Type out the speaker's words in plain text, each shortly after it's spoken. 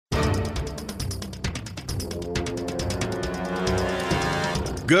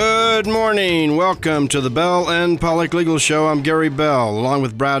Good morning. Welcome to the Bell and Pollock Legal Show. I'm Gary Bell, along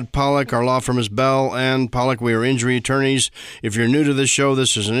with Brad Pollock. Our law firm is Bell and Pollock. We are injury attorneys. If you're new to this show,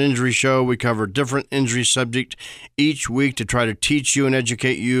 this is an injury show. We cover different injury subject each week to try to teach you and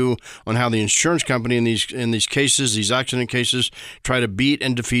educate you on how the insurance company in these cases, these accident cases, try to beat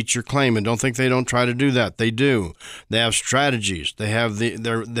and defeat your claim. And don't think they don't try to do that. They do. They have strategies. They have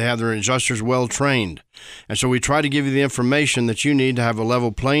their adjusters well trained. And so we try to give you the information that you need to have a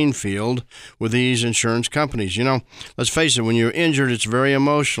level playing field with these insurance companies. You know, let's face it, when you're injured, it's very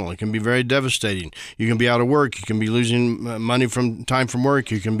emotional. It can be very devastating. You can be out of work. You can be losing money from work.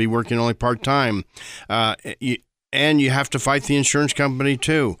 You can be working only part-time. And you have to fight the insurance company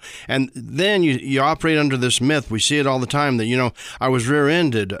too. And then you operate under this myth. We see it all the time that, I was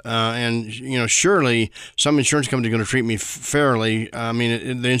rear-ended and, surely some insurance company is going to treat me fairly. I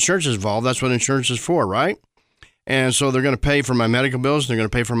mean, the insurance is involved. That's what insurance is for, right? And so they're going to pay for my medical bills. They're going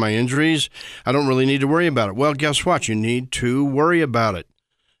to pay for my injuries. I don't really need to worry about it. Well, guess what? You need to worry about it.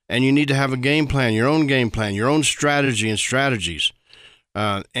 And you need to have a game plan, your own strategy and strategies.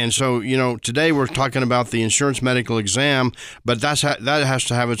 And so, today we're talking about the insurance medical exam, but that has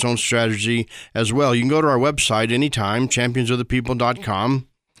to have its own strategy as well. You can go to our website anytime, championsofthepeople.com.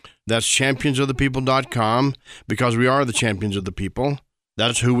 That's championsofthepeople.com, because we are the champions of the people.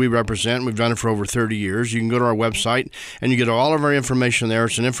 That's who we represent. We've done it for over 30 years. You can go to our website, and you get all of our information there.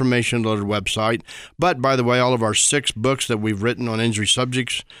 It's an information-loaded website. But, by the way, all of our 6 books that we've written on injury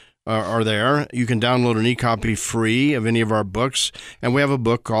subjects are there. You can download an e-copy free of any of our books, and we have a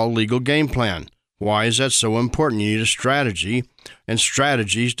book called Legal Game Plan. Why is that so important? You need a strategy and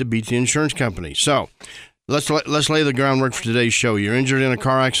strategies to beat the insurance company. So let's lay the groundwork for today's show. You're injured in a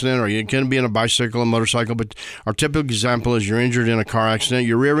car accident, or you can be in a bicycle, a motorcycle, but our typical example is you're injured in a car accident.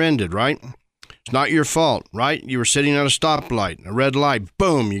 You're rear-ended, right? It's not your fault, right? You were sitting at a stoplight, a red light,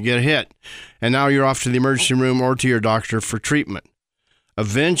 boom, you get hit, and now you're off to the emergency room or to your doctor for treatment.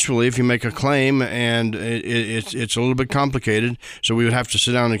 Eventually, if you make a claim, and it's a little bit complicated, so we would have to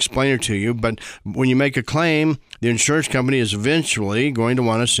sit down and explain it to you, but when you make a claim, the insurance company is eventually going to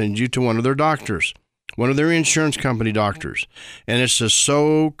want to send you to one of their doctors, one of their insurance company doctors, and it's a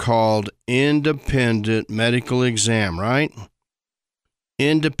so-called independent medical exam, right?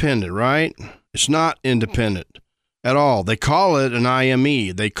 Independent, right? It's not independent at all. They call it an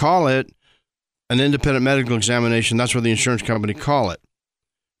IME. They call it an independent medical examination. That's what the insurance company call it.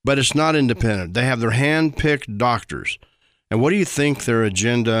 But it's not independent. They have their hand-picked doctors. And what do you think their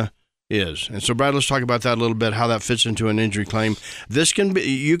agenda is? And so, Brad, let's talk about that a little bit, how that fits into an injury claim.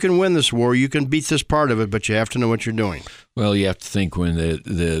 You can win this war, you can beat this part of it, but you have to know what you're doing. Well, you have to think when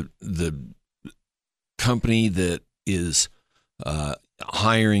the company that is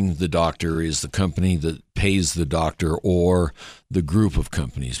hiring the doctor is the company that pays the doctor, or the group of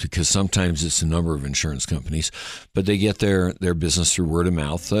companies, because sometimes it's a number of insurance companies, but they get their business through word of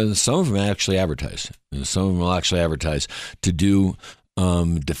mouth. Some of them actually advertise. Some of them will actually advertise to do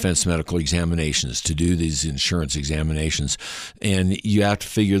defense medical examinations, to do these insurance examinations. And you have to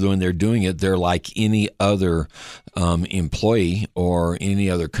figure that when they're doing it, they're like any other employee or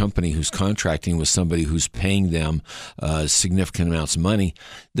any other company who's contracting with somebody who's paying them significant amounts of money.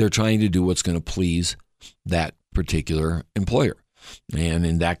 They're trying to do what's going to please that particular employer. And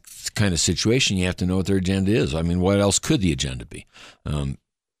in that kind of situation, you have to know what their agenda is. I mean, what else could the agenda be?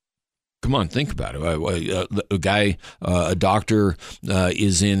 Come on, think about it. A doctor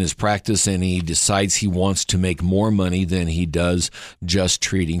is in his practice, and he decides he wants to make more money than he does just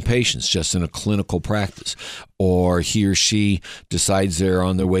treating patients, just in a clinical practice. Or he or she decides they're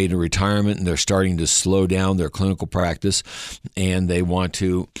on their way to retirement and they're starting to slow down their clinical practice, and they want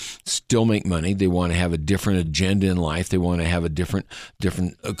to still make money. They want to have a different agenda in life. They want to have a different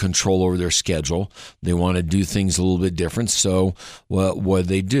control over their schedule. They want to do things a little bit different. So what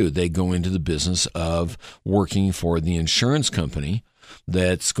do? They go into the business of working for the insurance company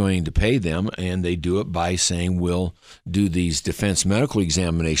that's going to pay them, and they do it by saying, we'll do these defense medical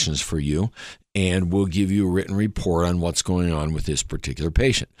examinations for you, and we'll give you a written report on what's going on with this particular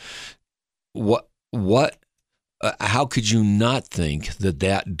patient. How could you not think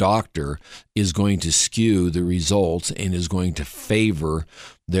that doctor is going to skew the results and is going to favor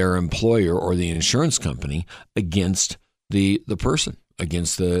their employer or the insurance company against the person,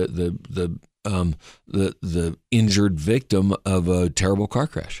 against the injured victim of a terrible car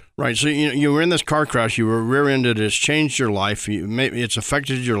crash? Right. So you were in this car crash. You were rear-ended. It's changed your life. It's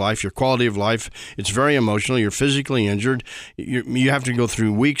affected your life, your quality of life. It's very emotional. You're physically injured. You have to go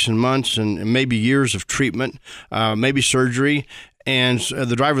through weeks and months and maybe years of treatment, maybe surgery. And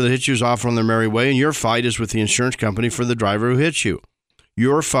the driver that hit you is off on their merry way, and your fight is with the insurance company for the driver who hit you.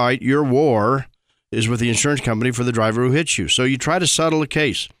 Your fight, your war is with the insurance company for the driver who hits you. So you try to settle the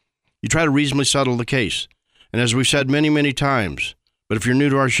case. You try to reasonably settle the case. And as we've said many, many times, but if you're new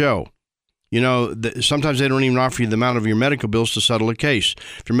to our show, sometimes they don't even offer you the amount of your medical bills to settle a case.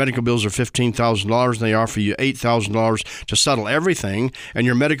 If your medical bills are $15,000 and they offer you $8,000 to settle everything, and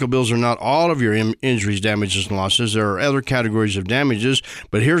your medical bills are not all of your injuries, damages, and losses, there are other categories of damages,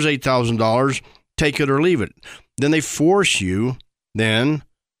 but here's $8,000, take it or leave it. Then they force you then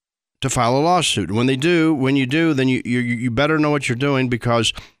to file a lawsuit. When you do, then you better know what you're doing,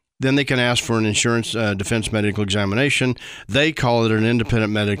 because then they can ask for an insurance defense medical examination. They call it an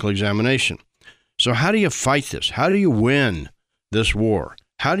independent medical examination. So how do you fight this? How do you win this war?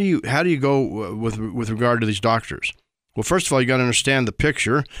 How do you go with regard to these doctors? Well, first of all, you got to understand the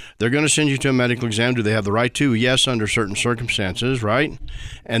picture. They're going to send you to a medical exam. Do they have the right to? Yes, under certain circumstances, right?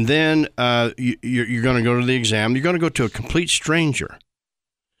 And then you're going to go to the exam. You're going to go to a complete stranger.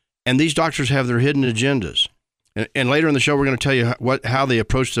 And these doctors have their hidden agendas. And later in the show, we're going to tell you how they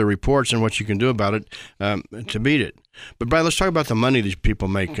approach their reports and what you can do about it to beat it. But, Brad, let's talk about the money these people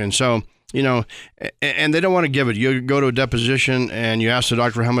make. And so, and they don't want to give it. You go to a deposition and you ask the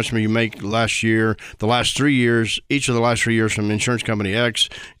doctor how much you make last year, the last 3 years, each of the last 3 years from insurance company X,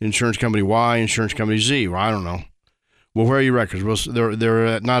 insurance company Y, insurance company Z. Well, I don't know. Well, where are your records? Well,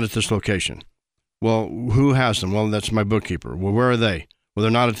 they're not at this location. Well, who has them? Well, that's my bookkeeper. Well, where are they? Well,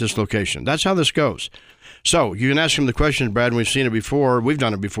 they're not at this location. That's how this goes. So you can ask him the question, Brad, and we've seen it before. We've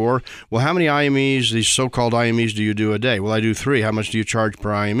done it before. Well, how many IMEs, these so-called IMEs, do you do a day? Well, I do 3. How much do you charge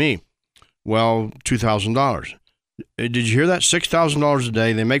per IME? Well, $2,000. Did you hear that? $6,000 a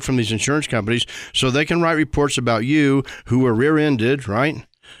day they make from these insurance companies so they can write reports about you who were rear-ended, right?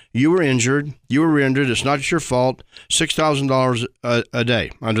 You were injured. It's not your fault. $6,000 a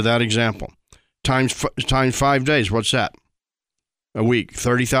day under that example. Times 5 days, what's that? A week,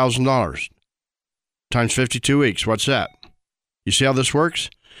 $30,000. Times 52 weeks, what's that? You see how this works?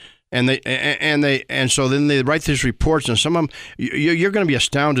 And so then they write these reports, and some of them, you're going to be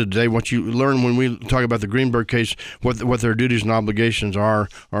astounded today what you learn when we talk about the Greenberg case, what their duties and obligations are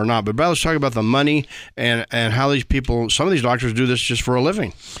or not. But let's talk about the money and how these people, some of these doctors do this just for a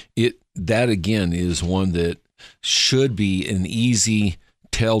living. That again is one that should be an easy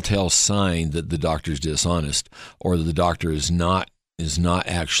telltale sign that the doctor is dishonest, or that the doctor is not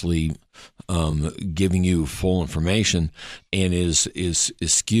actually giving you full information and is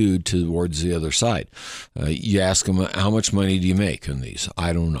skewed towards the other side. You ask them, how much money do you make on these?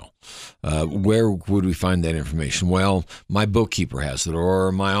 I don't know. Where would we find that information? Well, my bookkeeper has it,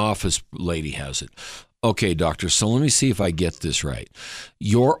 or my office lady has it. Okay, doctor, so let me see if I get this right.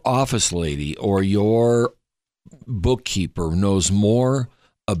 Your office lady or your bookkeeper knows more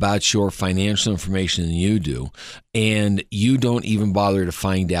about your financial information than you do, and you don't even bother to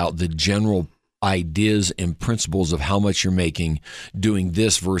find out the general ideas and principles of how much you're making doing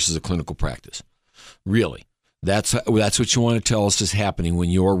this versus a clinical practice. Really. That's what you want to tell us is happening when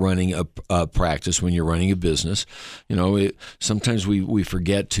you're running a practice, when you're running a business. Sometimes we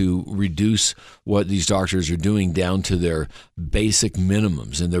forget to reduce what these doctors are doing down to their basic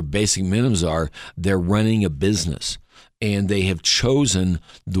minimums, and their basic minimums are they're running a business. And they have chosen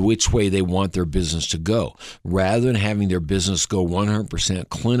which way they want their business to go. Rather than having their business go 100%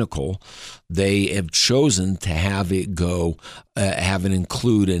 clinical, they have chosen to have it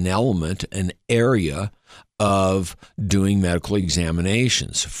include an element, an area of doing medical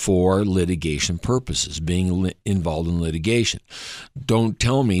examinations for litigation purposes, being involved in litigation. Don't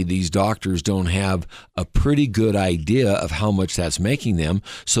tell me these doctors don't have a pretty good idea of how much that's making them,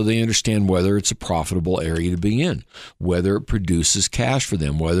 so they understand whether it's a profitable area to be in, whether it produces cash for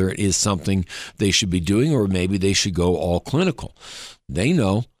them, whether it is something they should be doing, or maybe they should go all clinical. They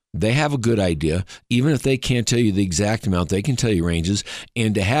know. They have a good idea. Even if they can't tell you the exact amount, they can tell you ranges.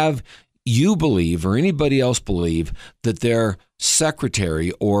 And to have you believe, or anybody else believe, that their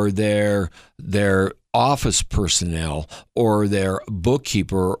secretary or their office personnel or their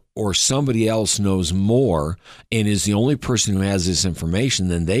bookkeeper or somebody else knows more and is the only person who has this information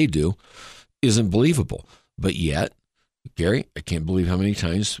than they do isn't believable. But yet, Gary, I can't believe how many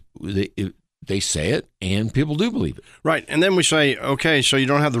times they say it, and people do believe it. Right. And then we say, okay, so you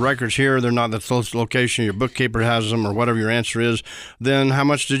don't have the records here. They're not at the location. Your bookkeeper has them, or whatever your answer is. Then how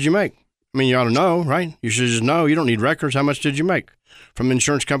much did you make? I mean, you ought to know, right? You should just know. You don't need records. How much did you make from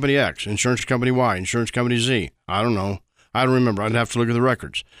insurance company X, insurance company Y, insurance company Z? I don't know. I don't remember. I'd have to look at the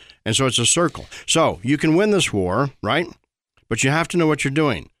records. And so it's a circle. So you can win this war, right? But you have to know what you're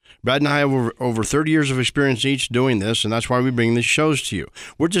doing. Brad and I have over 30 years of experience each doing this, and that's why we bring these shows to you.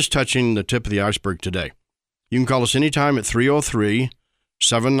 We're just touching the tip of the iceberg today. You can call us anytime at 303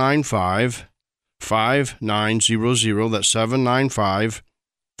 795-5900. That's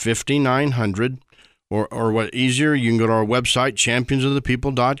 795-5900. Or what easier, you can go to our website,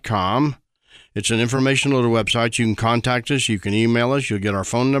 championsofthepeople.com. It's an informational little website. You can contact us. You can email us. You'll get our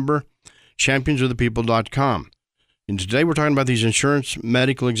phone number, championsofthepeople.com. And today we're talking about these insurance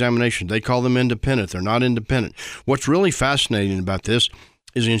medical examinations. They call them independent. They're not independent. What's really fascinating about this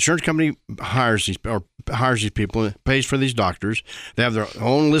is the insurance company hires these people, and pays for these doctors. They have their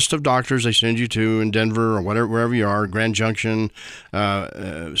own list of doctors they send you to in Denver or wherever you are, Grand Junction,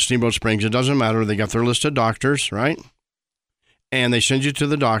 Steamboat Springs. It doesn't matter. They got their list of doctors, right? And they send you to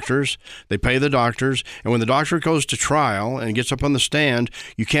the doctors. They pay the doctors. And when the doctor goes to trial and gets up on the stand,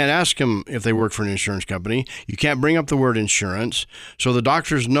 you can't ask them if they work for an insurance company. You can't bring up the word insurance. So the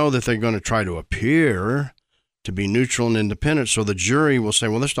doctors know that they're going to try to appear to be neutral and independent. So the jury will say,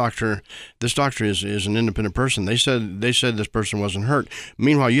 well, this doctor is an independent person. They said this person wasn't hurt.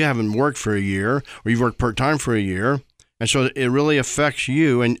 Meanwhile, you haven't worked for a year, or you've worked part-time for a year. And so it really affects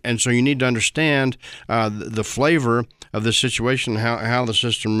you. And so you need to understand the flavor of the situation, how the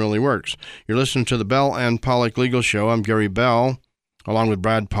system really works. You're listening to the Bell and Pollock Legal Show. I'm Gary Bell, along with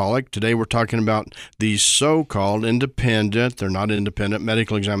Brad Pollock. Today we're talking about these so-called independent, they're not independent,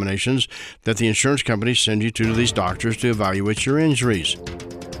 medical examinations that the insurance companies send you to these doctors to evaluate your injuries.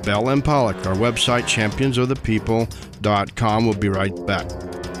 Bell and Pollock, our website, championsofthepeople.com. We'll be right back.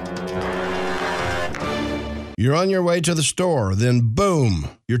 You're on your way to the store, then boom,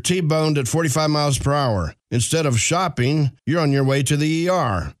 you're T-boned at 45 miles per hour. Instead of shopping, you're on your way to the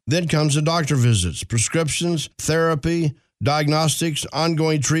ER. Then comes the doctor visits, prescriptions, therapy, diagnostics,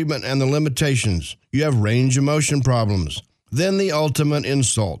 ongoing treatment, and the limitations. You have range of motion problems. Then the ultimate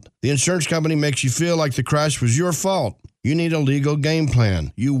insult. The insurance company makes you feel like the crash was your fault. You need a legal game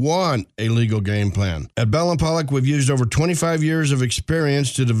plan. You want a legal game plan. At Bell & Pollock, we've used over 25 years of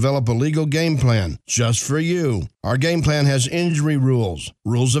experience to develop a legal game plan just for you. Our game plan has injury rules,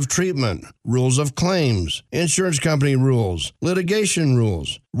 rules of treatment, rules of claims, insurance company rules, litigation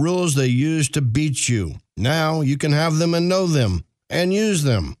rules, rules they use to beat you. Now you can have them and know them and use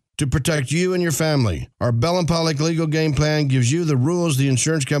them to protect you and your family. Our Bell & Pollock legal game plan gives you the rules the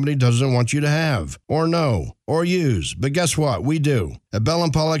insurance company doesn't want you to have, or know, or use. But guess what? We do. At Bell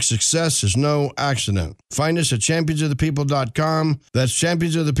 & Pollock, success is no accident. Find us at championsofthepeople.com. That's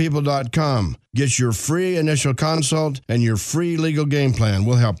championsofthepeople.com. Get your free initial consult and your free legal game plan.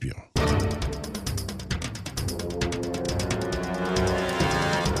 We'll help you.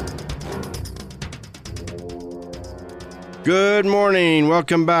 Good morning.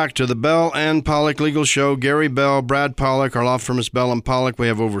 Welcome back to the Bell and Pollock Legal Show. Gary Bell, Brad Pollock, our law firm is Bell and Pollock. We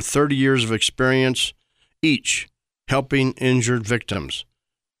have over 30 years of experience each helping injured victims.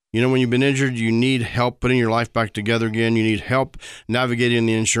 You know, when you've been injured, you need help putting your life back together again. You need help navigating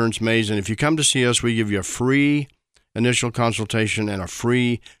the insurance maze. And if you come to see us, we give you a free initial consultation and a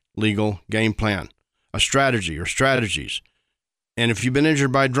free legal game plan, a strategy or strategies. And if you've been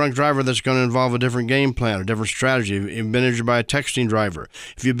injured by a drunk driver, that's going to involve a different game plan, a different strategy. If you've been injured by a texting driver,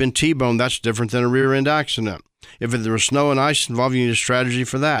 if you've been T-boned, that's different than a rear-end accident. If there was snow and ice involved, you need a strategy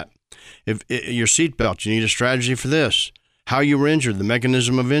for that. If your seatbelt, you need a strategy for this. How you were injured, the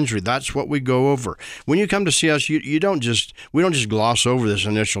mechanism of injury, that's what we go over. When you come to see us, we don't just gloss over this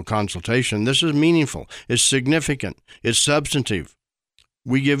initial consultation. This is meaningful. It's significant. It's substantive.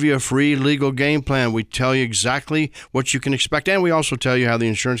 We give you a free legal game plan. We tell you exactly what you can expect, and we also tell you how the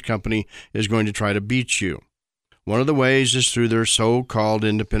insurance company is going to try to beat you. One of the ways is through their so-called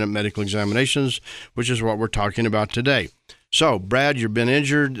independent medical examinations, which is what we're talking about today. So, Brad, you've been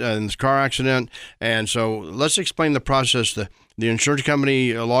injured in this car accident, and so let's explain the process. The insurance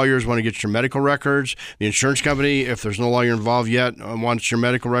company lawyers want to get your medical records. The insurance company, if there's no lawyer involved yet, wants your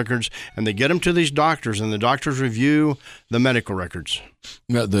medical records, and they get them to these doctors, and the doctors review the medical records.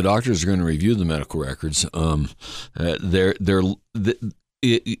 The doctors are going to review the medical records.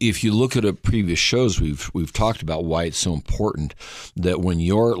 If you look at previous shows, we've talked about why it's so important that when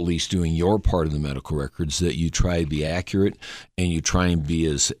you're at least doing your part of the medical records, that you try to be accurate and you try and be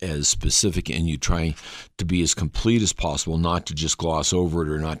as specific and you try to be as complete as possible, not to just gloss over it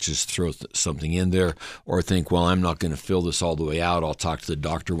or not just throw something in there or think, well, I'm not going to fill this all the way out. I'll talk to the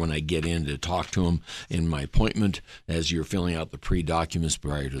doctor when I get in to talk to him in my appointment as you're filling out the pre-documents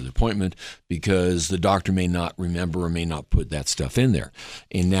prior to the appointment, because the doctor may not remember or may not put that stuff in there.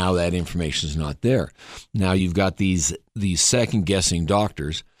 And now that information is not there. Now you've got these second-guessing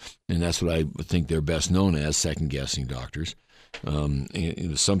doctors, and that's what I think they're best known as, second-guessing doctors.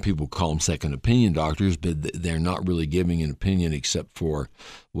 Some people call them second opinion doctors, but they're not really giving an opinion except for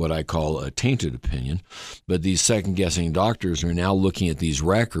what I call a tainted opinion. But these second-guessing doctors are now looking at these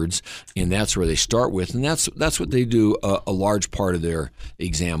records, and that's where they start with, and that's what they do a large part of their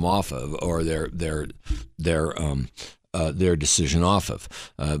exam off of, or their decision off of.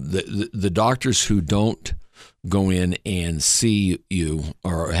 The doctors who don't go in and see you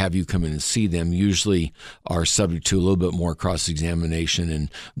or have you come in and see them usually are subject to a little bit more cross-examination, and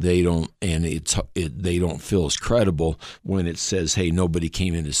they don't feel as credible when it says, hey, nobody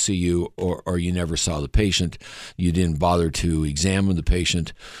came in to see you, or you never saw the patient, you didn't bother to examine the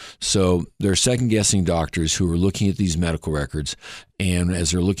patient. So they're second-guessing doctors who are looking at these medical records, and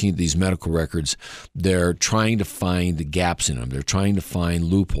as they're looking at these medical records, they're trying to find the gaps in them. They're trying to find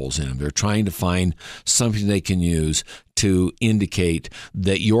loopholes in them. They're trying to find something they can use to indicate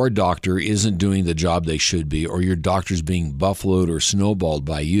that your doctor isn't doing the job they should be, or your doctor's being buffaloed or snowballed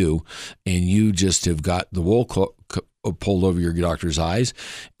by you, and you just have got the wool pulled over your doctor's eyes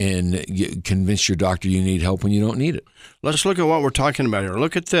and convince your doctor you need help when you don't need it. Let's look at what we're talking about here.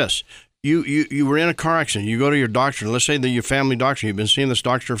 Look at this. You were in a car accident. You go to your doctor. Let's say that your family doctor. You've been seeing this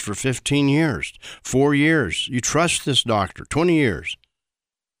doctor for 15 years, 4 years. You trust this doctor, 20 years.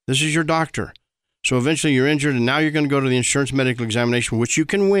 This is your doctor. So eventually you're injured, and now you're going to go to the insurance medical examination, which you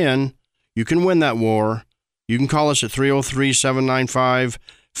can win. You can win that war. You can call us at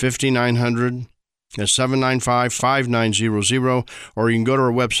 303-795-5900. That's 795-5900. Or you can go to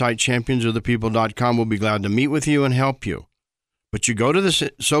our website, championsofthepeople.com. We'll be glad to meet with you and help you. But you go to this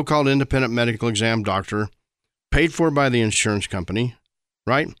so-called independent medical exam doctor, paid for by the insurance company,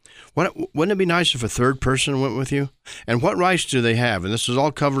 right? Wouldn't it be nice if a third person went with you? And what rights do they have? And this is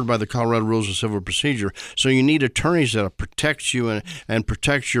all covered by the Colorado Rules of Civil Procedure. So you need attorneys that protect you and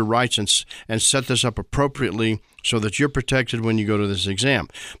protect your rights and set this up appropriately so that you're protected when you go to this exam.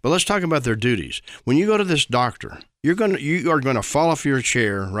 But let's talk about their duties. When you go to this doctor, you are going to fall off your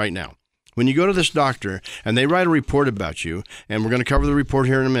chair right now. When you go to this doctor and they write a report about you, and we're going to cover the report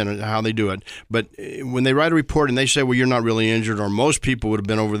here in a minute, how they do it, but when they write a report and they say, well, you're not really injured, or most people would have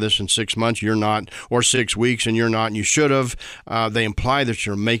been over this in 6 months, you're not, or 6 weeks, and you're not, and you should have, they imply that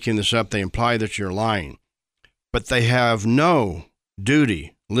you're making this up. They imply that you're lying. But they have no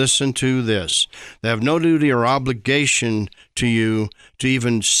duty. Listen to this. They have no duty or obligation to you to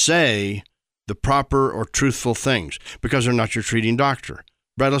even say the proper or truthful things, because they're not your treating doctor.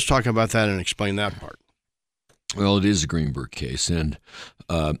 Brad, let's talk about that and explain that part. Well, it is a Greenberg case, and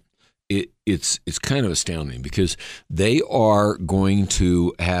it's kind of astounding because they are going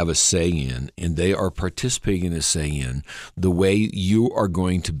to have a say in, and they are participating in a say in the way you are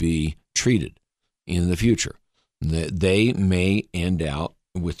going to be treated in the future. They may end out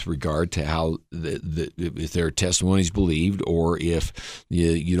with regard to how if their testimony is believed, or if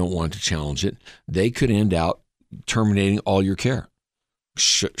you don't want to challenge it, they could end out terminating all your care.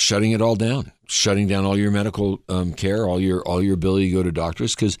 Shutting it all down, shutting down all your medical care, all your ability to go to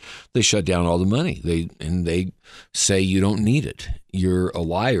doctors, because they shut down all the money. They say you don't need it. You're a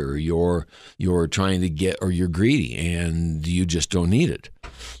liar. You're trying to get, or you're greedy, and you just don't need it.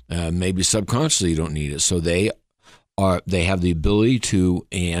 Maybe subconsciously you don't need it. So they have the ability to,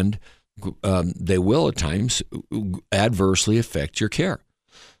 and they will at times adversely affect your care.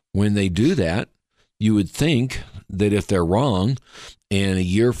 When they do that, you would think that if they're wrong, and a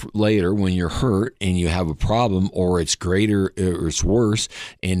year later, when you're hurt and you have a problem, or it's greater or it's worse,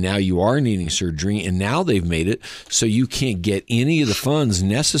 and now you are needing surgery, and now they've made it so you can't get any of the funds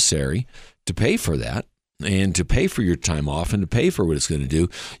necessary to pay for that, and to pay for your time off, and to pay for what it's going to do,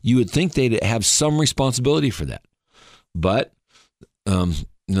 you would think they'd have some responsibility for that. But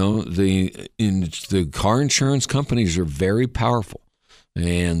no, the car insurance companies are very powerful.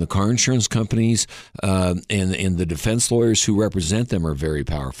 And the car insurance companies and the defense lawyers who represent them are very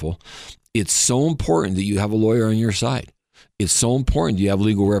powerful. It's so important that you have a lawyer on your side. It's so important you have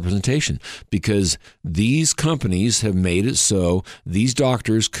legal representation, because these companies have made it so these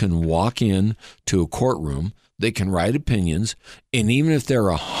doctors can walk in to a courtroom, they can write opinions, and even if they're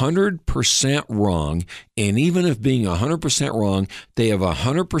 100% wrong, and even if being 100% wrong, they have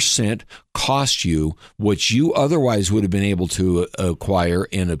 100% cost you what you otherwise would have been able to acquire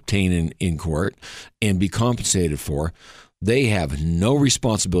and obtain in court and be compensated for. They have no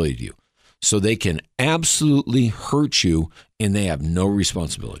responsibility to you. So they can absolutely hurt you, and they have no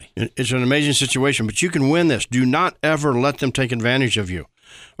responsibility. It's an amazing situation, but you can win this. Do not ever let them take advantage of you.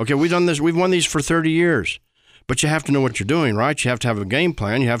 Okay, we've done this. We've won these for 30 years. But you have to know what you're doing, right? You have to have a game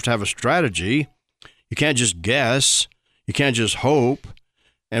plan. You have to have a strategy. You can't just guess. You can't just hope.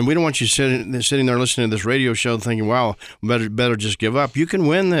 And we don't want you sitting there listening to this radio show thinking, wow, better just give up. You can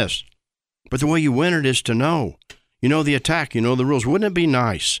win this. But the way you win it is to know. You know the attack. You know the rules. Wouldn't it be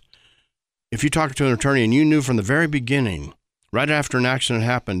nice if you talked to an attorney and you knew from the very beginning, right after an accident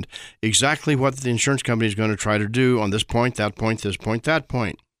happened, exactly what the insurance company is going to try to do on this point, that point, this point, that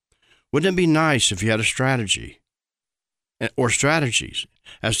point? Wouldn't it be nice if you had a strategy or strategies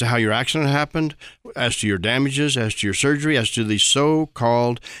as to how your accident happened, as to your damages, as to your surgery, as to these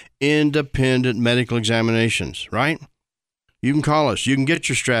so-called independent medical examinations, right? You can call us. You can get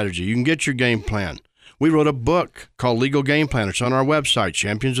your strategy. You can get your game plan. We wrote a book called Legal Game Plan. It's on our website,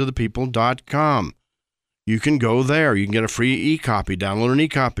 championsofthepeople.com. You can go there. You can get a free e-copy, download an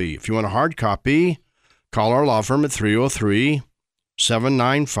e-copy. If you want a hard copy, call our law firm at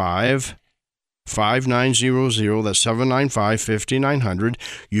 303-795-5900. That's 795-5900.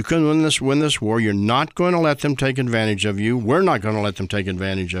 You can win this war. You're not going to let them take advantage of you. We're not going to let them take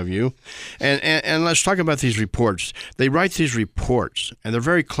advantage of you. And let's talk about these reports. They write these reports, and they're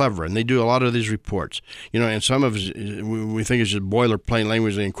very clever, and they do a lot of these reports. And some of it, we think it's just boilerplate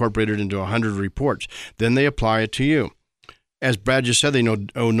language. They incorporate it into 100 reports. Then they apply it to you. As Brad just said, they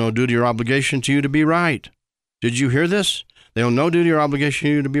owe no duty or obligation to you to be right. Did you hear this? They owe no duty or obligation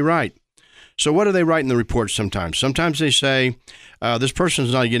to you to be right. So what do they write in the reports sometimes? Sometimes they say, this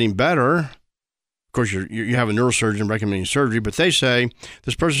person's not getting better. Of course, you have a neurosurgeon recommending surgery, but they say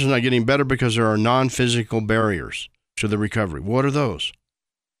this person's not getting better because there are non-physical barriers to the recovery. What are those?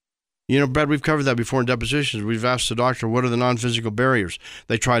 Brad, we've covered that before in depositions. We've asked the doctor, what are the non-physical barriers?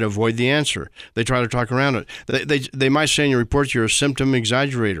 They try to avoid the answer. They try to talk around it. They might say in your reports you're a symptom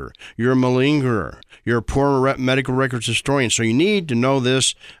exaggerator, you're a malingerer, you're a poor medical records historian. So you need to know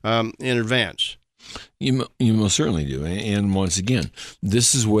this in advance. You most certainly do. And once again,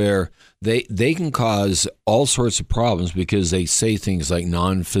 this is where they can cause all sorts of problems because they say things like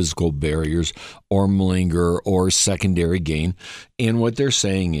non-physical barriers or malinger or secondary gain. And what they're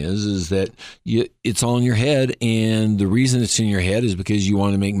saying is that it's all in your head. And the reason it's in your head is because you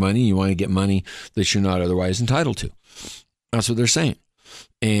want to make money. You want to get money that you're not otherwise entitled to. That's what they're saying.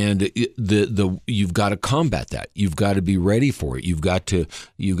 And you've got to combat that. You've got to be ready for it. You've got to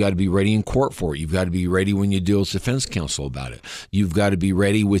be ready in court for it. You've got to be ready when you deal with defense counsel about it. You've got to be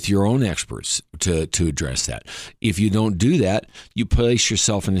ready with your own experts to address that. If you don't do that, you place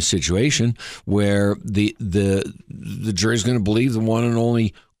yourself in a situation where the jury's going to believe the one and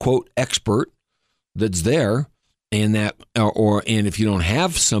only quote expert that's there. And if you don't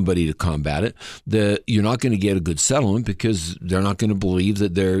have somebody to combat it, you're not going to get a good settlement because they're not going to believe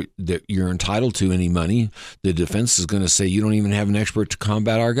that you're entitled to any money. The defense is going to say you don't even have an expert to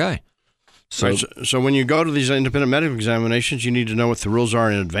combat our guy. So when you go to these independent medical examinations, you need to know what the rules are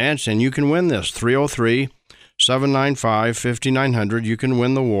in advance, and you can win this. 303-795-5900. You can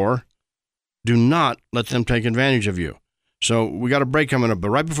win the war. Do not let them take advantage of you. So we got a break coming up, but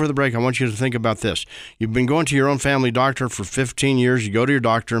right before the break, I want you to think about this. You've been going to your own family doctor for 15 years. You go to your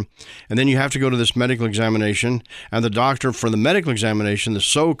doctor, and then you have to go to this medical examination, and the doctor for the medical examination, the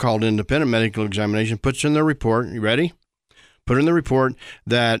so-called independent medical examination, puts in their report. You ready? Put in the report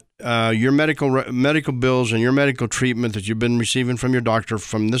that your medical bills and your medical treatment that you've been receiving from your doctor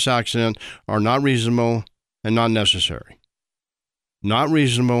from this accident are not reasonable and not necessary. Not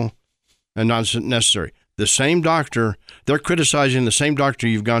reasonable and not necessary. The same doctor, they're criticizing the same doctor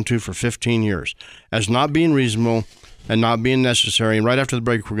you've gone to for 15 years as not being reasonable and not being necessary. And right after the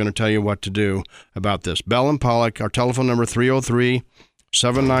break, we're going to tell you what to do about this. Bell and Pollock, our telephone number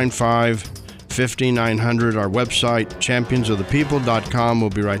 303-795-5900. Our website, championsofthepeople.com. We'll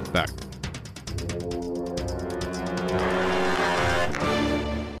be right back.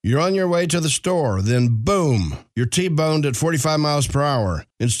 You're on your way to the store, then boom, you're T-boned at 45 miles per hour.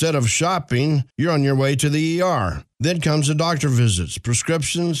 Instead of shopping, you're on your way to the ER. Then comes the doctor visits,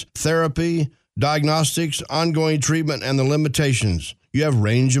 prescriptions, therapy, diagnostics, ongoing treatment, and the limitations. You have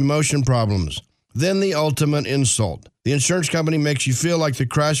range of motion problems. Then the ultimate insult. The insurance company makes you feel like the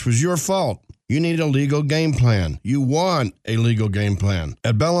crash was your fault. You need a legal game plan. You want a legal game plan.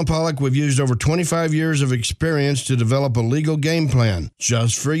 At Bell & Pollock, we've used over 25 years of experience to develop a legal game plan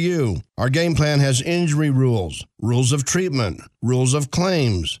just for you. Our game plan has injury rules, rules of treatment, rules of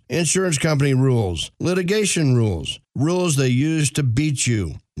claims, insurance company rules, litigation rules, rules they use to beat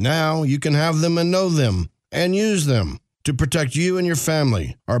you. Now you can have them and know them and use them to protect you and your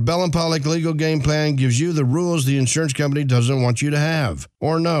family. Our Bell & Pollock legal game plan gives you the rules the insurance company doesn't want you to have,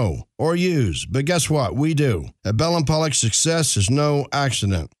 or know, or use. But guess what? We do. At Bell & Pollock, success is no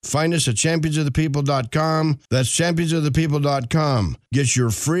accident. Find us at championsofthepeople.com. That's championsofthepeople.com. Get your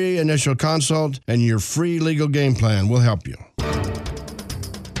free initial consult and your free legal game plan. We'll help you.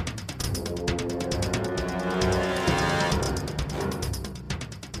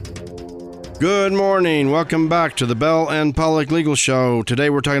 Good morning. Welcome back to the Bell and Pollock Legal Show. Today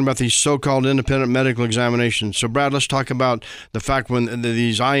we're talking about these so-called independent medical examinations. So, Brad, let's talk about the fact when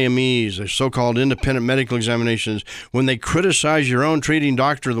these IMEs, the so-called independent medical examinations, when they criticize your own treating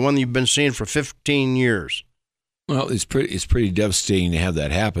doctor, the one that you've been seeing for 15 years. Well, it's pretty devastating to have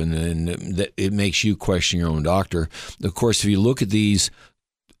that happen, and that it makes you question your own doctor. Of course, if you look at these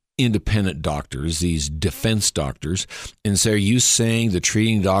independent doctors, these defense doctors, and say, are you saying the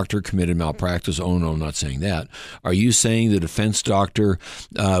treating doctor committed malpractice? Oh, no, I'm not saying that. Are you saying the defense doctor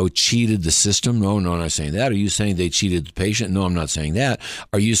cheated the system? No, I'm not saying that. Are you saying they cheated the patient? No, I'm not saying that.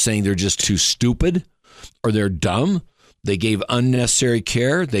 Are you saying they're just too stupid or they're dumb? They gave unnecessary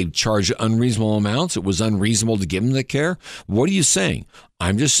care. They charged unreasonable amounts. It was unreasonable to give them the care. What are you saying?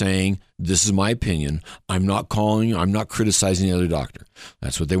 I'm just saying this is my opinion. I'm not criticizing the other doctor.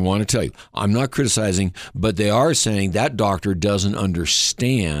 That's what they want to tell you. I'm not criticizing, but they are saying that doctor doesn't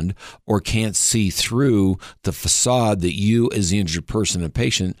understand or can't see through the facade that you as the injured person and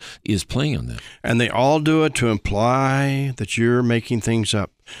patient is playing on them. And they all do it to imply that you're making things up.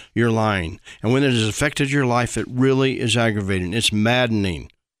 You're lying. And when it has affected your life, it really is aggravating. It's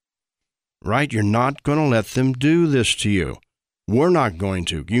maddening. Right? You're not going to let them do this to you. We're not going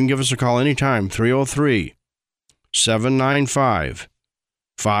to. You can give us a call anytime,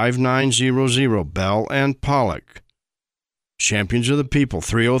 303-795-5900, Bell and Pollock. Champions of the People,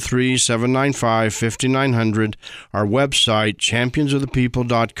 303-795-5900. Our website,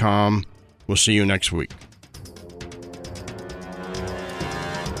 championsofthepeople.com. We'll see you next week.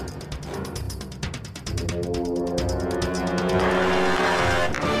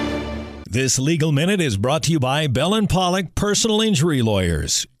 This Legal Minute is brought to you by Bell and Pollock Personal Injury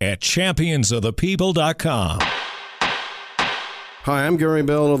Lawyers at championsofthepeople.com. Hi, I'm Gary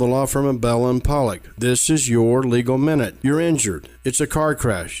Bell of the law firm of Bell and Pollock. This is your Legal Minute. You're injured. It's a car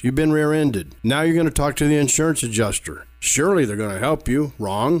crash. You've been rear-ended. Now you're going to talk to the insurance adjuster. Surely they're going to help you.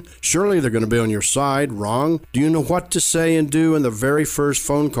 Wrong. Surely they're going to be on your side. Wrong. Do you know what to say and do in the very first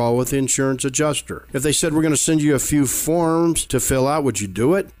phone call with the insurance adjuster? If they said, we're going to send you a few forms to fill out, would you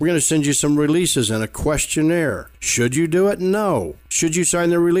do it? We're going to send you some releases and a questionnaire. Should you do it? No. Should you sign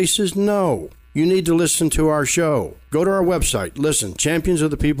the releases? No. You need to listen to our show. Go to our website. Listen,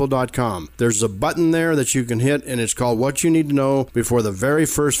 championsofthepeople.com. There's a button there that you can hit, and it's called What You Need to Know Before the Very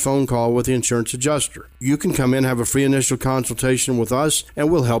First Phone Call with the Insurance Adjuster. You can come in, have a free initial consultation with us,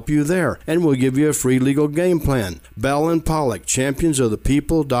 and we'll help you there. And we'll give you a free legal game plan. Bell and Pollock,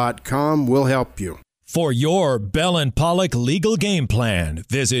 championsofthepeople.com will help you. For your Bell and Pollock legal game plan,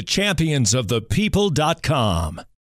 visit championsofthepeople.com.